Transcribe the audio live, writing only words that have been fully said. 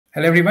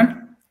Hello,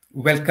 everyone.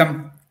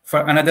 Welcome for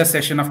another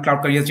session of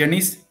Cloud Careers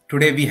Journeys.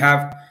 Today we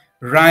have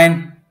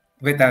Ryan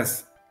with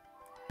us.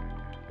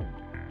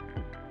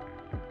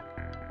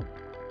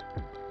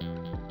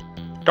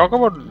 Talk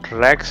about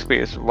rack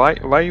space.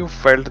 Why you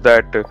felt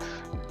that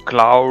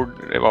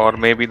cloud or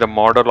maybe the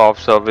model of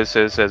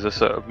services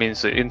as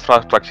means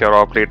infrastructure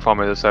or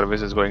platform as a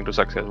service is going to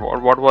success?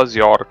 What was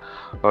your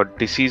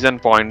decision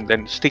point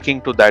then sticking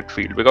to that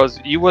field?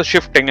 Because you were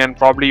shifting and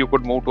probably you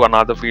could move to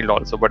another field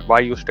also, but why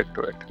you stick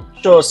to it?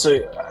 Sure. So,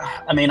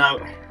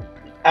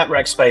 at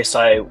Rackspace,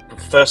 I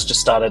first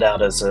just started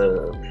out as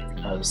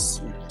a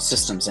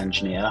systems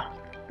engineer,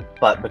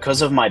 but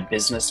because of my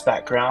business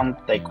background,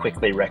 they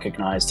quickly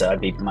recognized that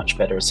I'd be much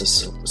better as a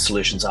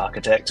solutions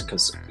architect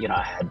because,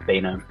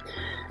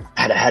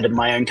 I had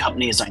my own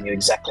companies. I knew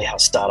exactly how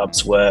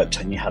startups worked.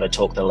 I knew how to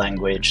talk the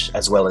language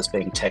as well as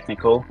being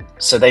technical.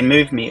 So they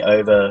moved me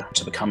over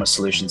to become a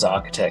solutions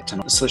architect,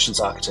 and I was a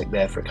solutions architect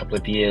there for a couple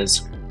of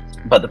years.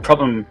 But the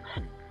problem,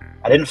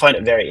 I didn't find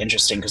it very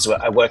interesting because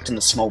I worked in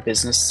the small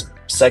business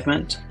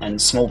segment, and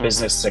small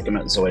business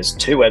segment is always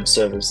 2 web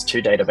servers,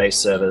 2 database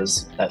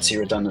servers. That's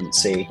your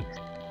redundancy.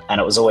 And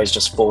it was always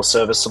just 4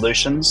 server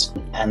solutions.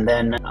 And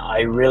then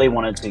I really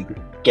wanted to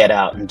get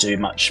out and do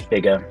much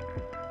bigger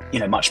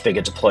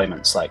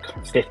deployments, like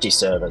 50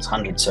 servers,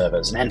 100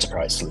 servers, an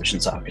enterprise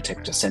solutions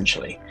architect,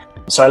 essentially.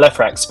 So I left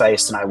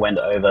Rackspace and I went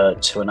over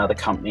to another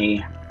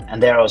company,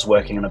 and there I was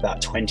working on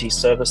about 20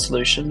 server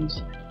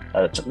solutions.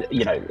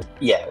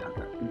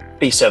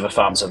 B server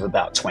farms of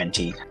about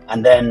 20.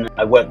 And then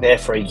I worked there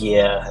for a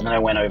year, and then I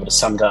went over to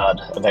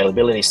SunGuard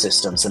Availability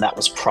Systems, and that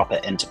was proper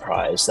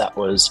enterprise. That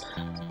was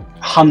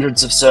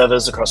hundreds of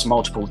servers across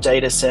multiple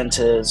data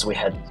centers. We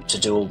had to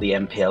do all the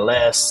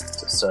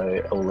MPLS,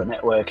 so all the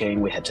networking.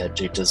 We had to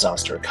do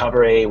disaster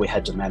recovery. We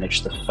had to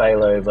manage the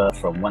failover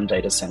from one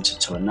data center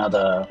to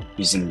another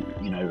using,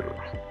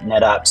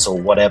 NetApps or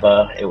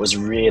whatever. It was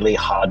really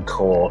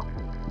hardcore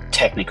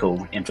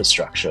technical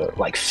infrastructure,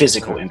 like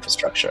physical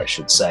infrastructure, I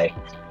should say.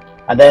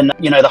 And then,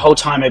 the whole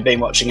time I've been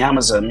watching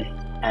Amazon,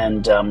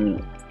 and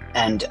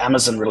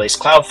Amazon released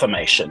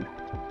CloudFormation.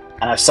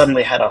 And I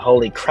suddenly had a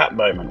holy crap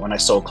moment when I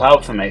saw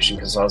CloudFormation,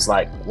 because I was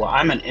like, well,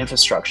 I'm an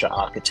infrastructure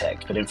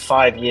architect, but in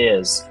 5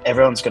 years,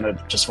 everyone's going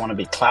to just want to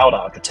be cloud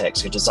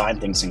architects who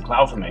design things in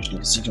CloudFormation,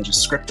 because you can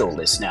just script all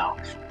this now.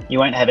 You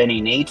won't have any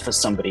need for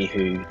somebody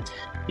who,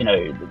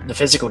 the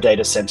physical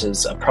data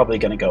centers are probably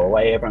going to go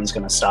away. Everyone's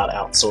going to start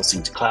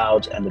outsourcing to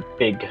cloud, and the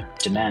big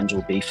demand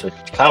will be for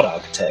cloud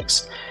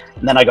architects.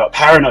 And then I got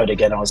paranoid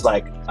again. I was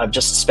like, I've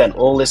just spent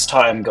all this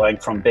time going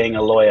from being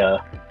a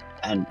lawyer,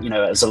 and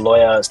as a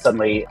lawyer,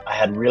 suddenly I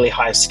had really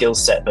high skill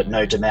set, but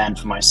no demand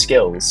for my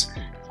skills.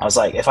 I was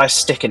like, if I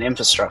stick in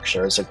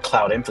infrastructure as a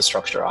cloud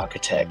infrastructure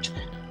architect,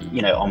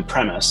 on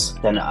premise,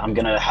 then I'm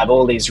going to have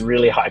all these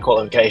really high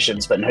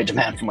qualifications, but no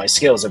demand for my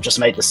skills. I've just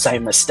made the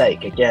same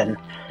mistake again.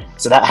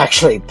 So that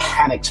actually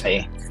panicked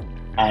me.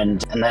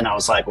 And then I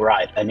was like,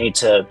 right, I need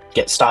to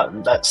get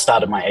started. That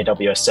started my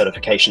AWS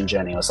certification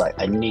journey. I was like,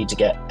 I need to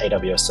get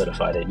AWS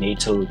certified. I need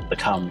to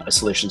become a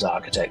solutions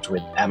architect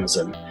with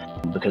Amazon,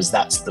 because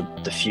that's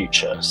the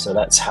future. So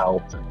that's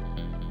how,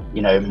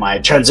 my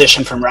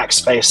transition from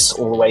Rackspace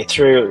all the way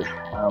through,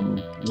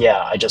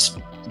 I just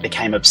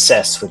became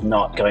obsessed with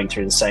not going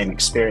through the same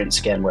experience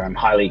again, where I'm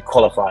highly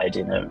qualified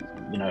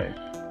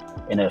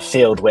in a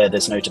field where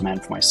there's no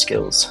demand for my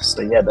skills.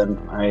 So then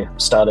I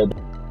started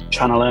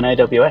trying to learn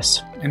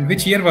AWS. And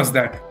which year was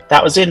that?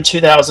 That was in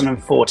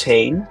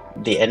 2014,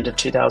 the end of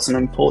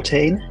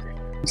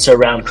 2014, so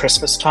around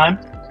Christmas time.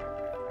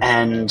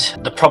 And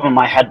the problem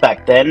I had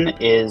back then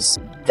is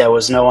there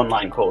was no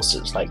online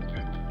courses, like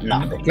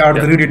nothing. Cloud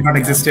Guru did not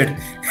existed.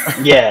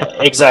 Yeah,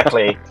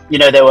 exactly.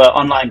 There were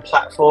online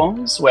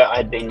platforms where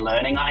I'd been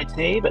learning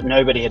IT, but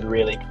nobody had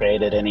really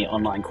created any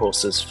online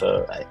courses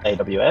for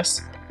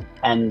AWS.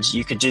 And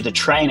you could do the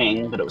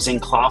training, but it was in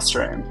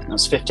classroom. It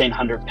was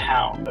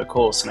 £1,500 a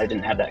course, and I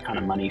didn't have that kind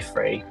of money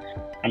free.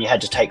 And you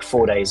had to take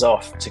 4 days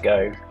off to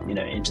go,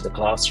 into the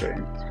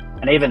classroom.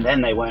 And even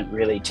then, they weren't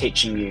really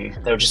teaching you.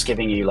 They were just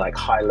giving you like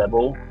high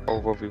level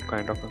overview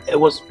kind of. It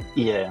wasn't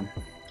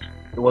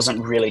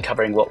really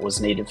covering what was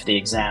needed for the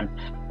exam.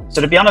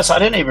 So to be honest, I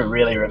don't even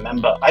really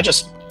remember. I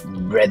just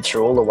read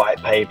through all the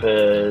white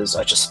papers.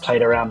 I just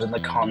played around in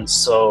the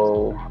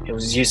console. I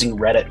was using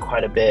Reddit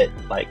quite a bit,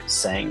 like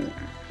saying,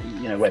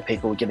 where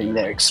people were giving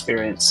their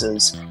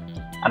experiences.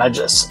 And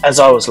as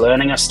I was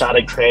learning, I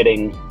started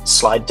creating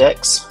slide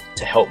decks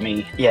to help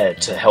me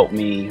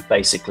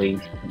basically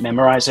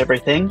memorize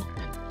everything.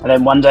 And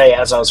then one day,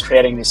 as I was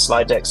creating these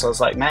slide decks, I was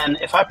like, man,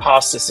 if I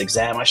pass this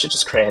exam, I should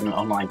just create an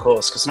online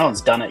course, because no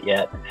one's done it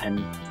yet.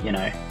 And,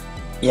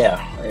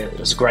 it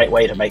was a great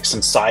way to make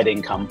some side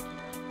income.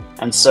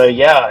 And so,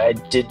 I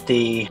did I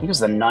think it was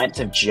the 9th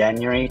of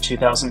January,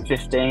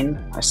 2015.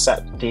 I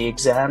sat the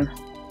exam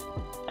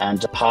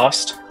and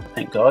passed,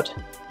 thank God.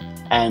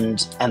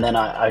 And then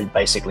I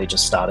basically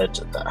just started,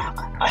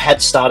 I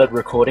had started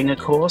recording a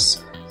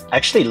course. I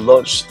actually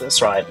launched,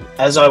 that's right,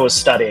 as I was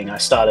studying, I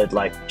started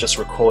just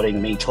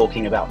recording me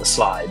talking about the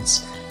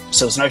slides.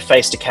 So there was no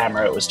face to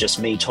camera. It was just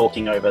me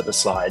talking over the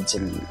slides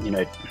and, you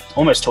know,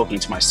 almost talking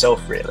to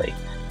myself really.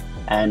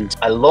 And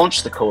I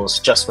launched the course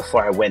just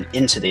before I went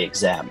into the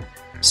exam.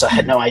 So I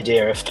had no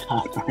idea if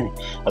I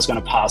was going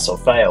to pass or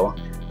fail.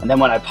 And then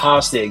when I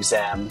passed the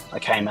exam, I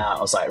came out,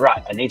 I was like,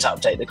 right, I need to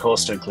update the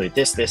course to include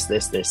this.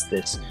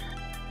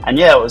 And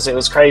yeah, it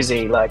was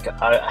crazy. Like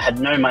I had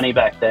no money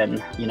back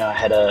then. You know, I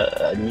had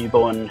a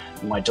newborn.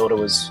 My daughter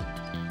was,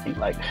 I think,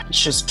 like,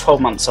 she was 12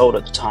 months old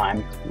at the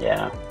time.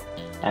 Yeah.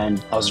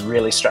 And I was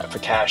really strapped for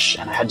cash,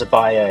 and I had to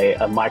buy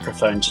a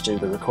microphone to do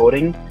the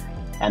recording.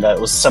 And it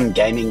was some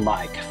gaming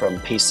mic from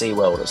PC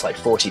World. It was like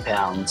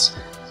 £40.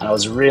 And I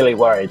was really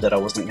worried that I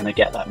wasn't going to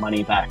get that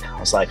money back. I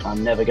was like,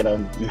 I'm never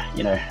going to,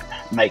 you know,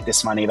 make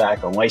this money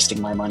back. I'm wasting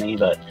my money.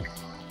 But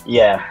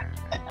yeah,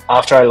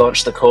 after I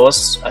launched the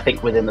course, I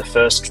think within the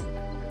first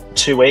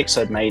 2 weeks,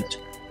 I'd made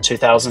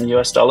 $2,000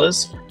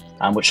 US,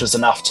 which was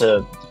enough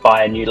to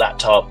buy a new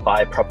laptop,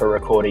 buy proper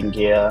recording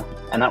gear.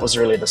 And that was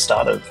really the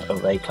start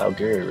of A Cloud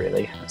Guru,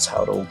 really. That's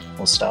how it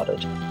all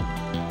started.